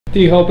Do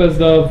you hope as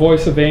the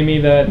voice of Amy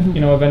that, you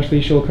know, eventually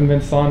she'll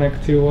convince Sonic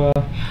to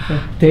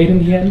date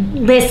in the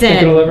end? Listen.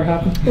 Think it'll ever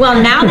happen?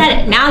 Well, now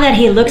that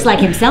he looks like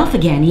himself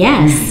again,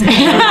 yes.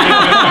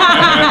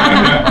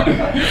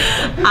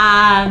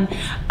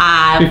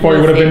 Before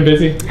he would have been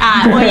busy?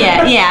 Well,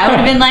 yeah, I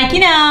would have been like,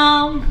 you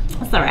know,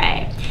 it's all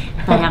right.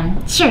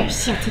 But sure,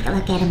 take a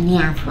look at him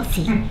now. We'll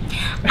see.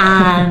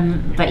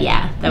 But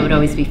yeah, that would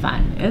always be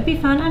fun. It would be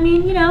fun. I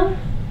mean, you know,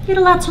 you had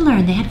a lot to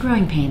learn. They had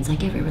growing pains,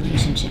 like every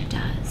relationship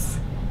does.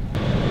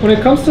 When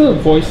it comes to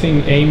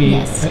voicing Amy,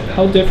 yes.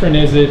 How different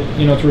is it,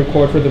 you know, to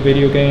record for the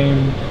video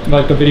game,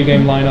 like the video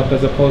game lineup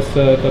as opposed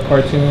to the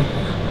cartoon?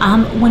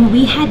 When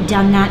we had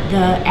done that,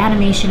 the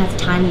animation at the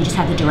time, you just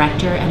had the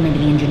director and maybe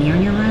the engineer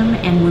in your room.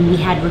 And when we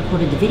had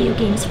recorded the video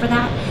games for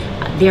that,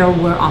 there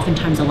were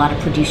oftentimes a lot of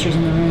producers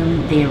in the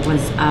room. There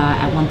was,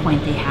 at one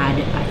point they had,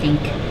 I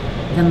think,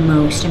 the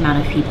most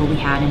amount of people we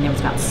had, and there was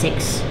about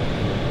six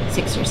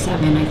or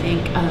seven, I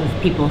think,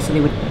 of people, so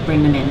they would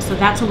bring them in. So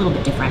that's a little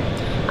bit different.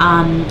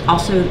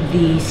 Also,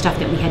 the stuff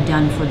that we had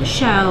done for the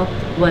show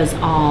was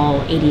all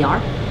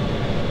ADR.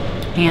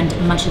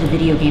 And much of the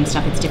video game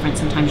stuff, it's different.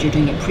 Sometimes you're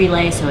doing it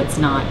prelay, so it's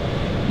not,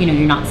 you know,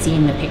 you're not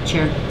seeing the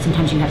picture.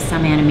 Sometimes you have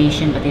some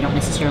animation, but they don't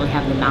necessarily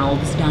have the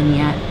mouths done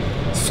yet.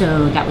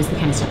 So that was the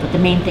kind of stuff. But the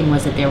main thing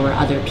was that there were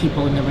other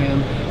people in the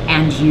room,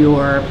 and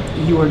you're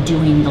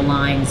doing the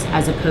lines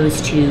as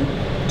opposed to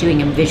doing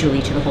them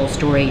visually to the whole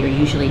story. You're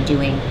usually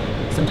doing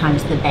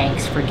sometimes the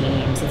banks for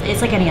games.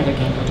 It's like any other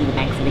game. You'll do the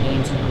bank for the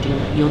games, and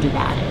you'll do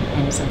that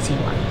and some scene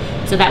work.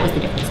 So that was the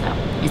difference, though,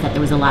 is that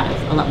there was a lot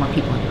more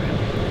people in the room.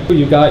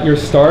 You got your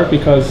start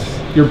because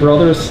your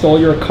brother stole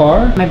your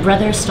car? My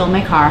brother stole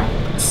my car.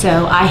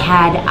 So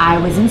I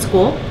was in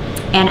school,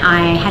 and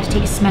I had to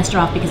take a semester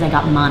off because I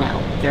got mono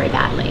very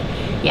badly.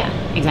 Yeah,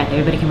 exactly.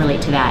 Everybody can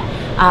relate to that.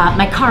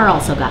 My car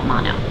also got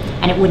mono,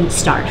 and it wouldn't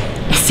start.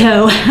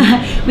 So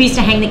we used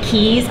to hang the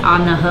keys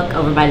on the hook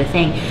over by the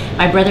thing.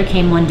 My brother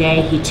came one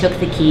day, he took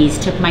the keys,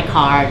 took my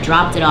car,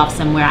 dropped it off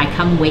somewhere. I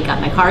come wake up,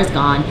 my car's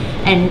gone,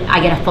 and I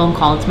get a phone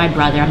call. It's my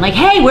brother. I'm like,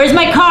 hey, where's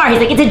my car? He's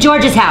like, it's at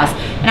George's house.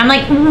 And I'm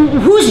like,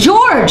 who's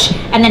George?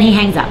 And then he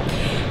hangs up.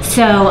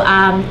 So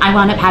I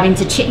wound up having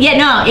to, yeah,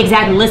 no,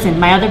 exactly. Listen,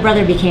 my other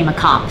brother became a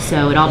cop,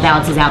 so it all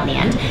balances out in the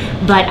end.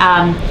 But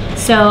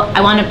so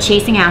I wound up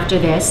chasing after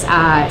this,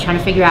 trying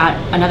to figure out.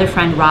 Another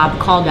friend, Rob,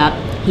 called up.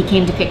 He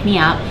came to pick me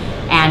up,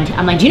 and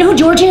I'm like, do you know who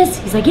George is?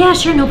 He's like, yeah,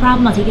 sure, no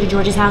problem. I'll take you to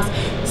George's house.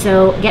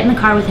 So get in the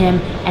car with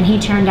him, and he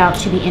turned out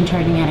to be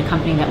interning at a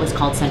company that was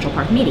called Central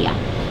Park Media.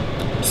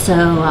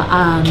 So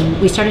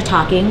we started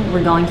talking.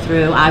 We're going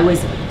through. I was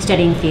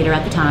studying theater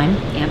at the time.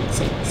 Yep,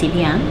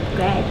 CPM,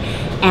 great.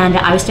 And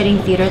I was studying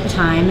theater at the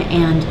time,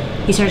 and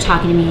he started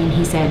talking to me, and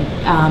he said,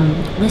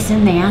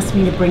 listen, they asked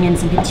me to bring in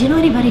some people. Do you know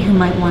anybody who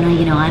might want to,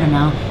 you know, I don't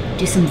know,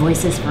 do some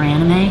voices for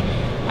anime?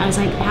 I was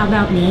like, how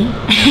about me?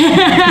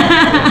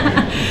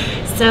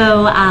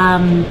 So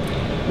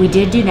we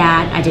did do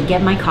that. I did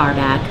get my car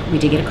back. We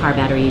did get a car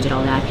battery, you did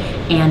all that.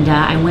 And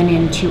I went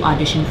in to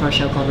audition for a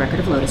show called Record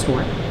of Lotus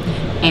 4.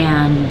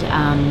 And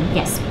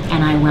yes,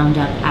 and I wound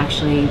up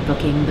actually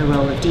booking the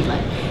role of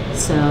Deedlit.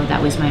 So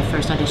that was my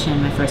first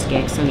audition, my first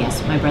gig. So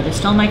yes, my brother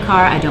stole my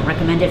car. I don't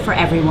recommend it for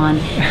everyone,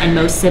 and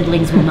most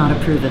siblings will not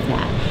approve of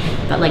that.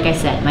 But like I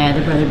said, my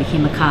other brother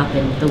became a cop,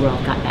 and the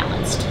world got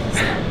balanced.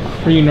 So.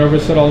 Were you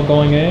nervous at all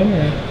going in?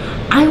 Or?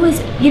 I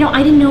was, you know,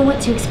 I didn't know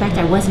what to expect.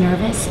 I was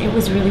nervous. It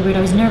was really weird.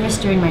 I was nervous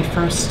during my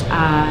first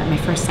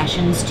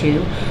sessions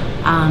too.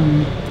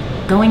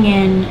 Going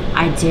in,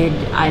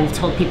 I've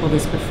told people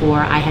this before,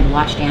 I had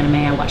watched anime,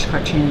 I watched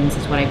cartoons,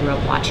 is what I grew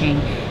up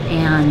watching,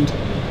 and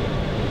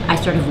I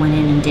sort of went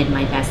in and did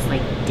my best,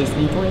 like,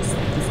 Disney voice.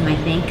 That was my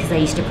thing, because I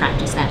used to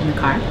practice that in the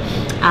car.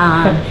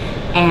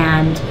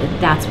 And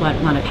that's what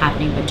wound up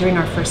happening. But during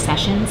our first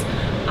sessions,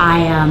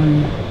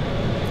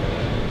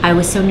 I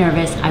was so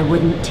nervous, I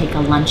wouldn't take a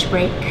lunch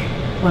break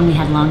when we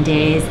had long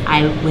days.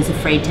 I was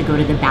afraid to go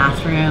to the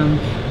bathroom.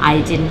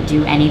 I didn't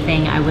do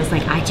anything. I was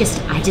like, I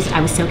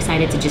was so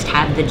excited to just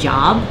have the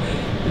job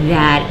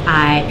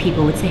that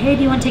people would say, hey,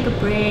 do you want to take a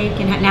break?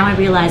 And now I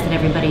realize that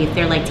everybody, if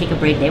they're like, take a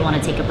break, they want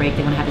to take a break,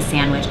 they want to have a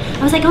sandwich.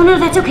 I was like, oh no,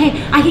 that's okay.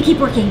 I can keep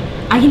working.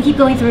 I can keep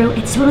going through.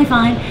 It's totally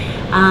fine.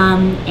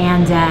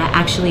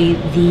 Actually,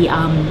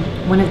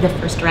 one of the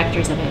first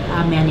directors of it,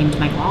 a man named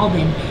Michael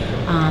Albin,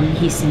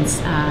 he's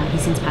since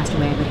passed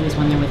away, but he was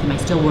one there with him. I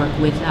still work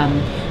with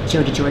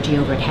Joe DiGiorgio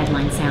over at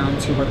Headline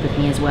Sounds, who worked with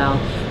me as well.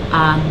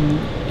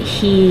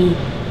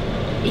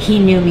 He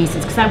knew me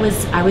since, because I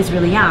was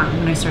really young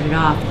when I started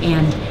off,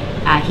 and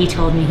he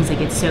told me, he's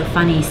like, it's so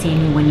funny seeing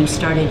you when you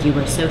started, you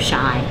were so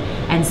shy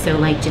and so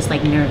like just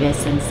like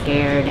nervous and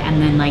scared,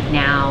 and then like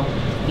now,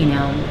 you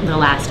know, the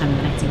last time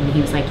that I seen him, he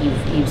was like,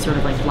 you've sort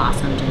of like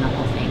blossomed in the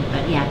whole thing.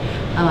 But yeah,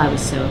 oh, I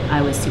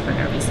was super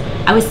nervous.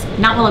 I was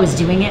not while I was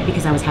doing it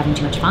because I was having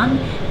too much fun,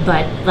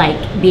 but like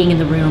being in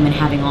the room and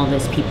having all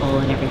those people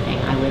and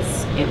everything, that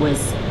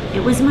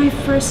was my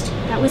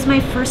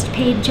first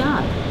paid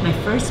job. My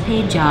first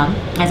paid job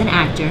as an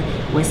actor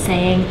was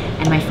saying,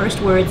 and my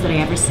first words that I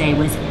ever say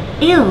was,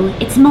 ew,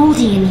 it's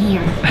moldy in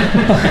here.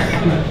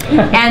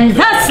 And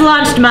thus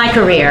launched my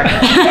career.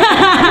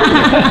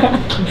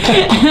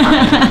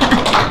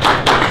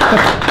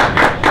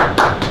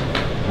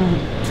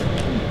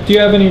 Do you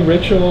have any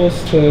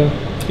rituals to,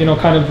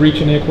 kind of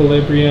reach an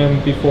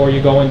equilibrium before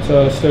you go into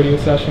a studio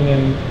session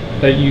and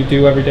that you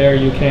do every day, or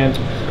you can't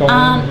go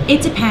in?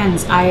 It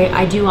depends.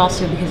 I do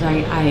also, because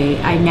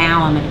I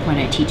now I'm at the point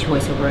I teach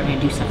voiceover and I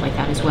do stuff like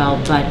that as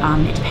well, but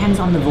it depends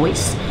on the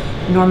voice.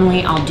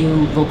 Normally I'll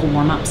do vocal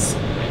warm-ups.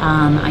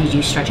 I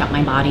do stretch out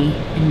my body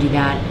and do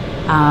that.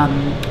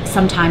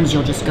 Sometimes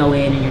you'll just go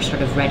in and you're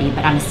sort of ready,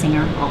 but I'm a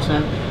singer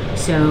also,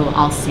 so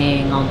I'll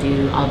sing, I'll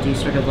do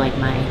sort of like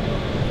my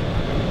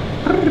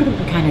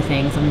kind of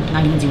things. I'm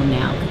not gonna do them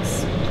now,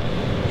 because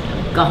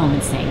go home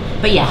and sing.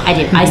 But yeah, I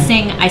do. I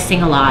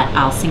sing a lot.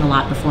 I'll sing a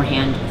lot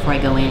beforehand, before I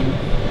go in,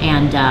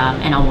 and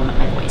I'll warm up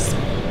my voice.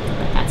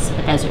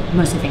 But those are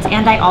most of the things.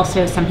 And I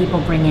also, some people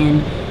bring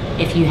in,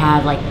 if you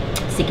have like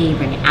sticky,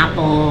 bring in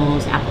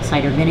apples, apple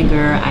cider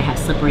vinegar. I have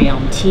slippery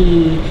elm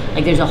tea.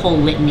 Like, there's a whole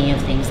litany of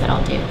things that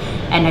I'll do.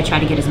 And I try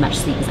to get as much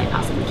sleep as I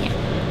possibly can,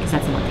 because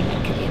that's the one thing that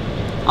I can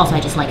do. Also, I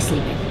just like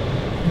sleeping.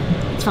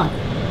 It's fun.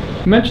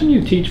 You mentioned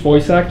you teach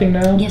voice acting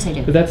now. Yes, I do.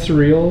 Is that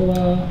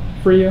surreal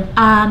for you?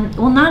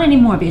 Well, not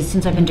anymore, because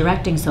since I've been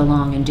directing so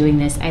long and doing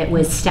this, it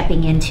was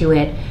stepping into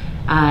it.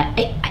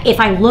 If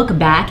I look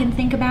back and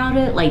think about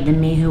it, like the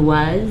me who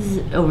was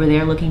over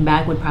there looking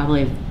back would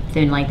probably have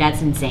been like,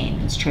 that's insane,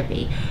 it's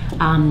trippy.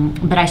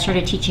 But I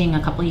started teaching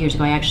a couple years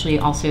ago. I actually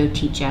also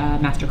teach a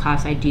master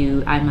class.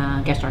 I'm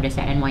a guest artist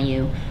at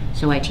NYU,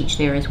 so I teach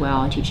there as well.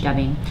 I teach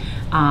dubbing.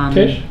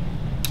 Tish?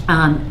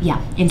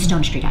 Yeah, in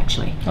Stone Street,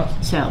 actually. Oh.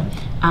 So,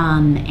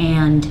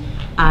 and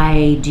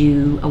I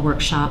do a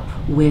workshop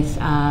with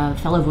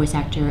fellow voice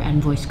actor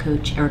and voice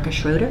coach Erica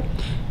Schroeder,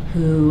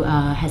 who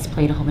has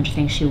played a whole bunch of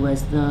things. She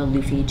was the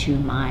Luffy to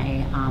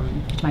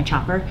my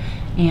Chopper,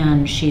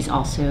 and she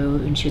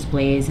was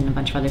Blaze and a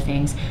bunch of other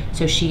things.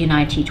 So she and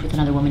I teach with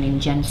another woman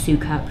named Jen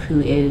Sukup,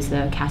 who is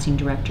the casting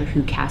director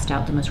who cast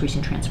out the most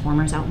recent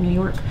Transformers out in New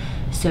York.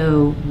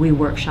 So we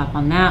workshop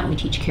on that. We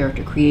teach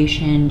character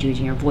creation,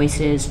 using your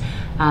voices,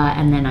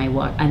 and then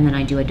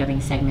I do a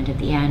dubbing segment at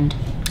the end.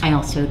 I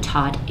also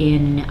taught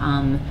in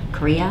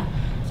Korea.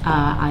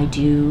 I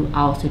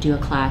also do a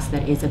class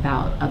that is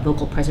about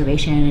vocal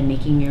preservation and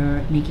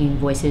making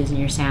voices and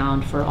your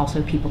sound for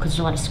also people, because there's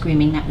a lot of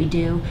screaming that we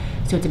do.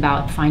 So it's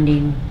about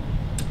finding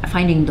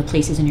the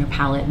places in your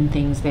palate and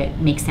things that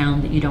make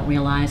sound that you don't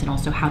realize, and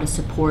also how to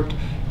support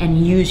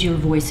and use your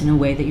voice in a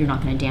way that you're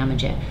not going to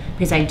damage it.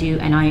 Because I do,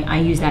 and I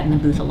use that in the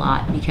booth a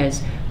lot,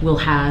 because we'll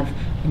have,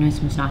 I know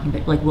someone's knocking,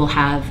 but like we'll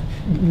have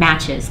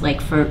matches.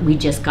 Like we're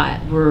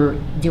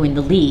doing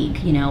the league.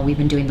 We've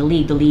been doing the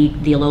league.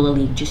 The Alola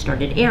League just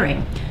started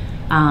airing.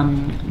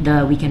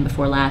 The weekend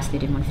before last, they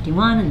did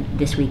 151, and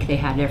this week they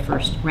had their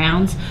first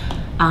rounds.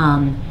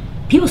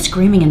 People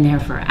screaming in there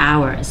for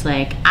hours.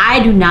 Like,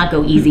 I do not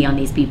go easy on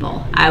these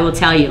people. I will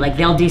tell you, like,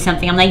 they'll do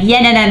something. I'm like,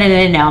 yeah,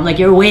 no. I'm like,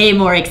 you're way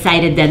more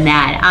excited than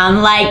that. I'm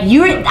like,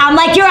 you're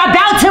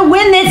about to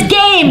win this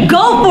game.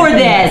 Go for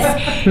this.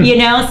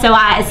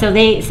 So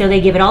they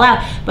give it all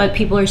out. But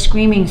people are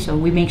screaming, so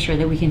we make sure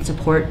that we can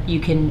support.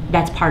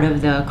 That's part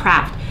of the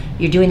craft.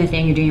 You're doing the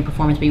thing, you're doing your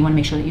performance, but you want to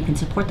make sure that you can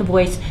support the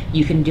voice,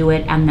 you can do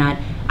it, and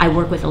that I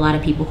work with a lot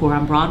of people who are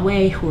on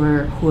Broadway, who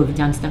have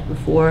done stuff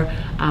before.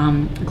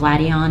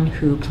 Gladion,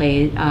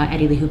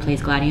 Eddie Lee, who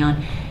plays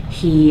Gladion,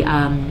 he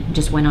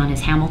just went on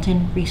his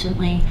Hamilton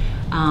recently.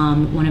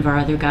 One of our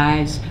other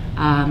guys,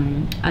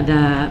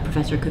 the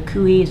Professor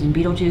Kukui is in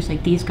Beetlejuice.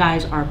 Like, these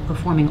guys are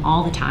performing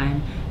all the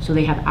time, so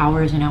they have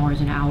hours and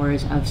hours and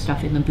hours of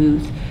stuff in the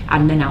booth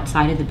and then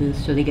outside of the booth,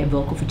 so they get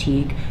vocal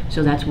fatigue.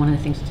 So that's one of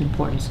the things that's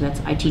important. So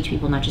I teach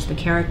people not just the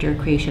character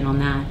creation on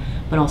that,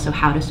 but also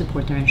how to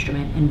support their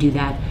instrument and do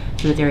that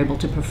so that they're able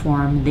to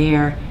perform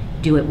there,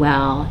 do it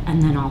well,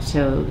 and then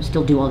also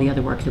still do all the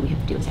other work that we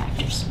have to do as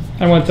actors.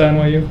 I went to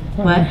NYU.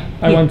 What?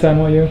 I went to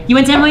NYU. You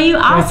went to NYU?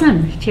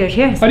 Awesome. Yeah.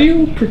 Cheers. How do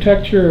you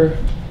protect your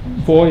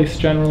voice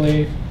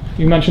generally?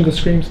 You mentioned the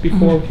screams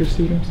before with your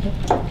students.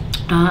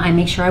 I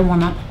make sure I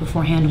warm up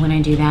beforehand when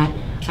I do that.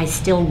 I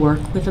still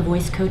work with a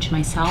voice coach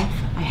myself.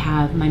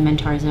 My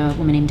mentor is a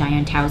woman named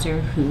Diane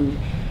Towser, who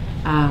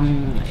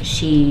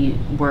she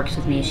works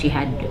with me. She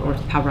had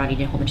Pavarotti,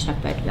 did a whole bunch of stuff,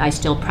 but I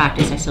still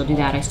practice. I still do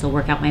that. I still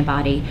work out my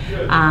body.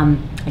 I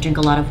drink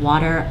a lot of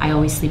water. I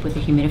always sleep with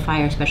a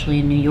humidifier, especially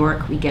in New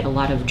York. We get a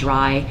lot of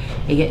dry.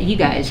 You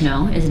guys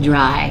know it's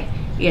dry.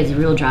 It's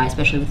real dry,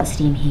 especially with the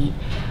steam heat.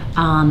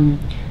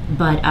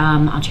 But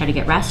I'll try to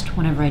get rest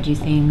whenever I do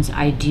things.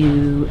 I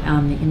do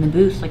in the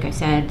booth, like I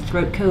said,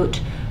 throat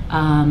coat,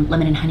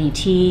 lemon and honey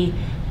tea.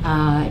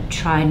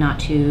 Try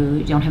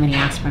don't have any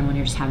aspirin when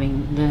you're just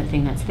having the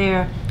thing that's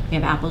there. We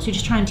have apples. You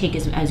just try and take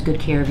as good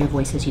care of your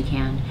voice as you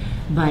can.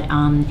 But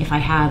if I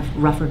have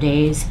rougher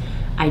days,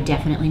 I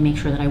definitely make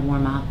sure that I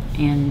warm up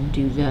and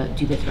do the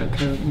throat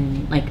coat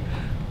and like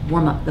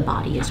warm up the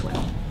body as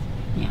well.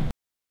 Yeah.